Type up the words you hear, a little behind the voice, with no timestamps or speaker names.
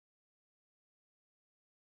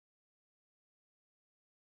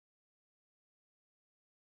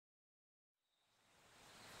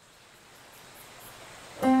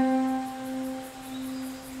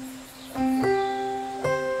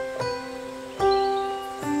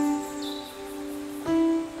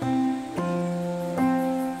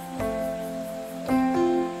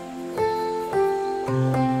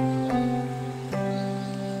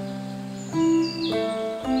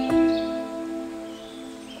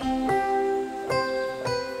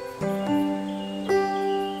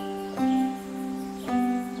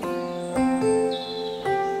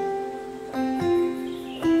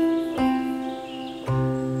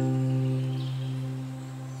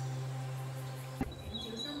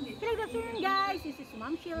afternoon guys, this is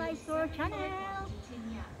Ma'am Sheila Store Channel.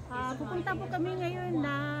 Pupunta po kami ngayon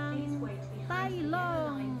ng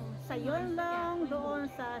Tailong, sa Yuen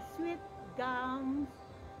doon sa Sweet Gum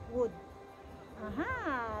Wood.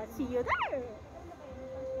 Aha, see you there!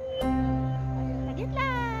 Tagit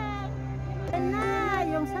lang! Yan na,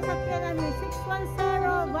 yung sasakyan namin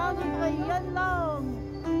 610 Bawit by Yuen.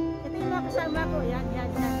 Ito yung mga kasama ko. Yan.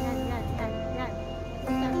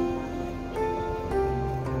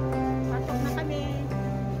 Pasok na kami.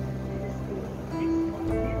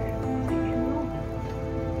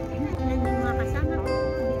 Yan yung mga kasama ko.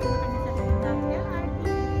 Dito na kami sa Sundang LRT.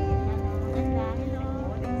 Ganda, hello.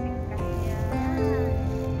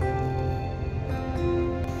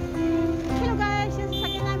 Hello guys, yung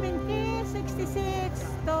sasakyan namin T66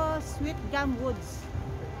 to Sweet Gum Woods.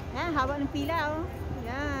 Yan, haba ng pila oh.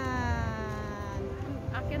 Yan.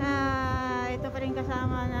 Ito pa rin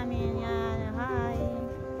kasama namin yan. Hi.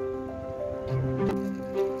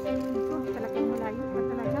 Ito, talagang malayo pa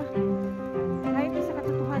talaga. Kahit sa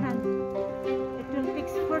katotohanan, it will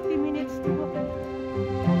take 40 minutes to walk.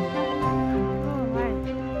 Oh my.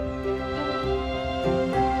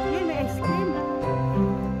 Yun, may ice cream.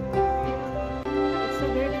 It's so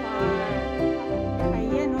very far.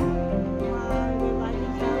 Ayan o.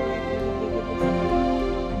 Maliwaling sa wet.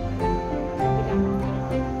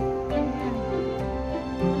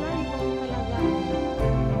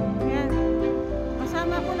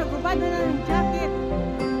 Nagbabado na ng jacket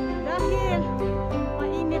dahil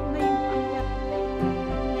mainit na yung pakyat.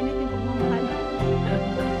 Mainit yung pagmamahal.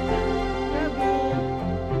 Grabe.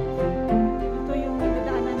 Ito yung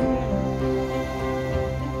dadaanan mo yan.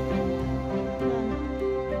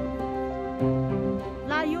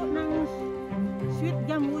 Layo ng Sweet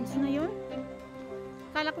Gum Woods na yun.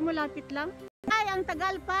 Kala ko malapit lang. Ay, ang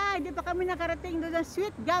tagal pa. Hindi pa kami nakarating doon sa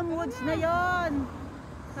Sweet Gum Woods na yun.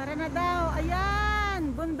 Tara na daw. Ayan.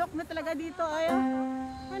 Bundok na talaga dito. Ayo.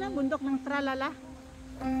 Ano? Bundok ng tralala.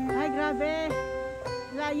 Ay, grabe.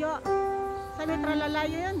 Layo. Sabi tralala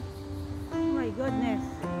yun. Oh my goodness.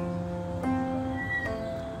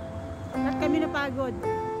 Lahat kami napagod.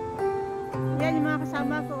 Yan yung mga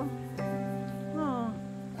kasama ko. Oh.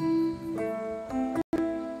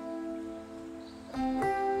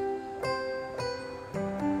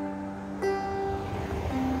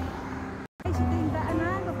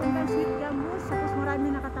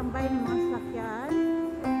 Nakatambay ng mga sasakyan.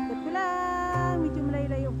 Ito lang, medyo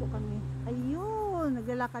malayo po kami. Ayun,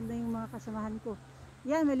 naglalakad na yung mga kasamahan ko.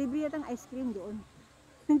 Yan, may libre yatang ice cream doon.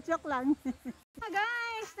 Joke lang.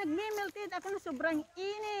 Guys, nagme-melted ako na sobrang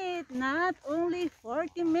init. Not only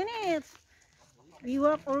 40 minutes. We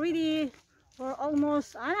walk already for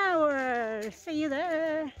almost an hour. See you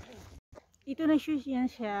there. Ito na yan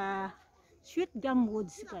siya. Sweet Gum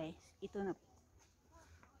Woods guys. Ito na po.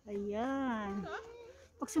 Ayan.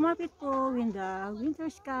 Pag sumapit po, when the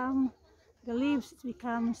winters come, the leaves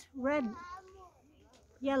becomes red,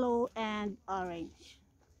 yellow, and orange.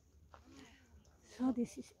 So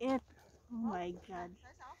this is it. Oh my God.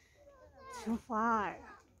 So far.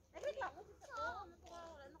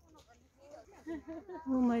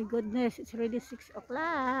 Oh my goodness, it's already 6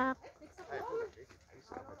 o'clock.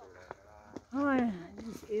 Oh,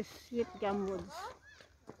 this is Sweet Gum Woods.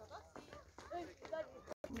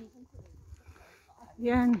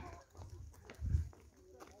 Yan.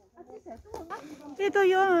 Ito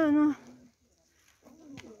yun.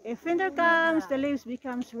 If winter comes, the leaves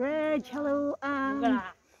becomes red, yellow, and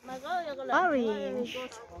orange.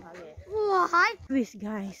 What? This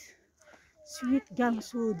guys. Sweet Gum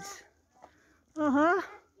Woods.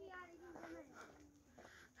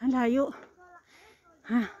 Ang layo.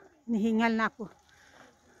 Nihingal na ako.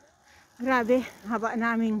 Grabe, haba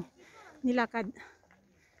naming nilakad.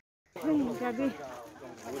 Ay, grabe.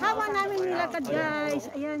 Hawa namin nilakad guys.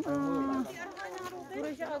 Ayan oh.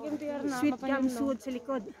 Sweet Gum Woods sa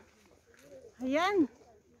likod. Ayan.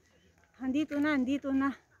 Andito na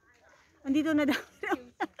daw.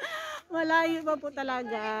 Malayo pa po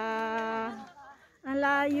talaga. Ang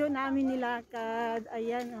layo namin nilakad.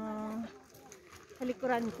 Ayan oh. Sa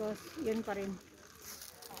likuran ko. Yun pa rin.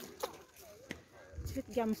 Sweet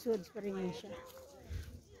Gum Woods pa rin yun siya.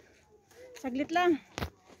 Saglit lang.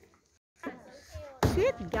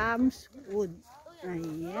 Sweet Gum Woods.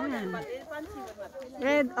 Ayan.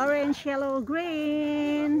 Red, orange, yellow,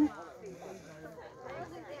 green.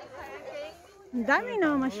 Ang dami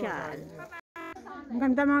na masyad. Ang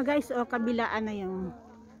ganda mga guys. O, kabilaan na yung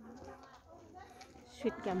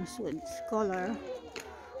Sweet Gum Woods. Color.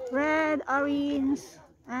 Red, orange,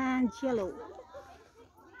 and yellow.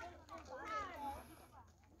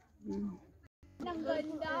 Ang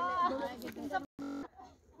ganda.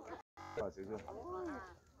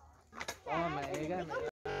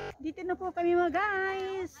 Dito na po kami mga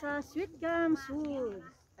guys sa Sweet Gums Woods.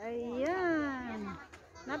 Ayan.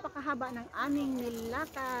 Napakahaba ng aming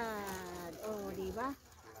nilakad. Oh, di ba?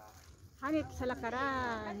 Hanip sa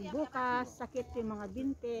lakaran. Bukas sakit yung mga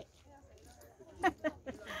binti.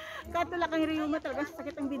 Katulak ang riyuma talaga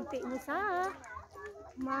sakit ang binti mo sa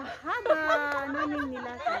mahaba naming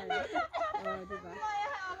nilakad. Oh, di ba?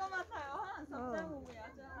 Oh.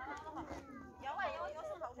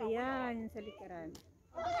 Ayan sa likaran.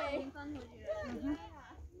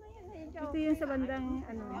 Ito yung sa bandang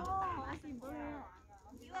ano.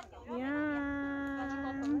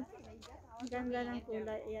 Yan. Ganda ng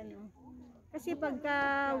kulay. Ayan oh. Kasi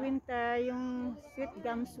pagka winter, yung Sweet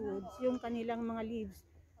Gums Woods, yung kanilang mga leaves,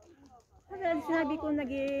 sinabi ko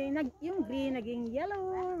yung green naging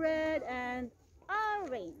yellow, red, and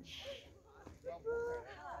orange.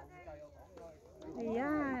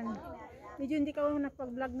 Ayan. Medyo hindi ka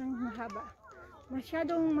nagpag-vlog ng mahaba.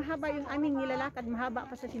 Masyadong mahaba yung aming nilalakad. Mahaba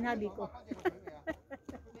pa sa sinabi ko.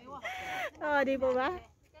 Oh, di po ba?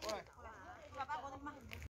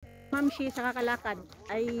 Mamshi sa kakalakad.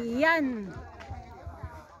 Ayan.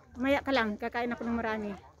 Maya ka lang. Kakain ako ng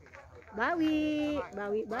marami. Bawi.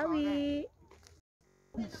 Bawi, bawi.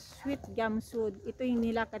 Sweet Gums Woods. Ito yung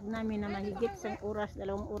nilakad namin na mahigit 1 oras, 2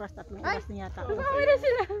 oras, 3 oras na yata. Bawi na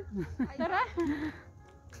sila. Tara.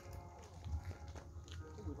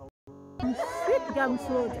 Sweet Gums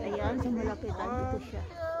Woods. Ayan, sa malapitan. Dito siya.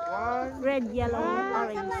 Red, yellow,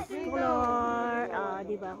 orange. Color.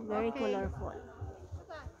 Diba? Very colorful.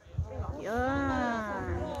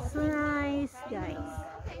 Yan. So nice, guys.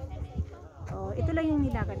 Oh, ito lang yung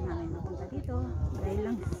nilakad namin. Mapunta dito. Dahil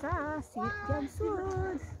lang sa Sweet Gums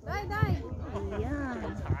Woods. Ayan.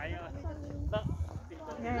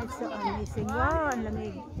 Yan, so amazing. Wow, ang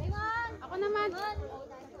lamig. Ako naman.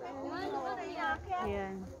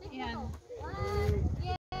 Ayan. Yan.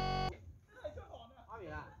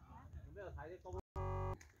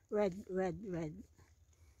 Red, red, red.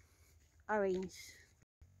 Orange.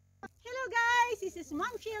 Hello guys, this is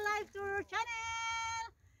Momchi Live Tour Channel.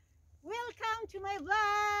 Welcome to my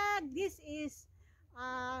vlog. This is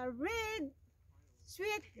Red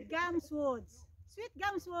Sweet Gums Woods. Sweet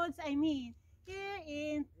Gums Woods, I mean, here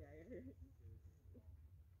in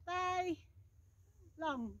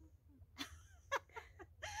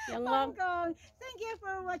Hongkong. Thank you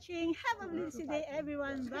for watching. Have a blessed day,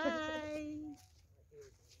 everyone. Bye.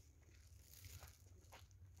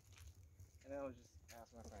 And I was just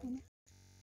asking my friend.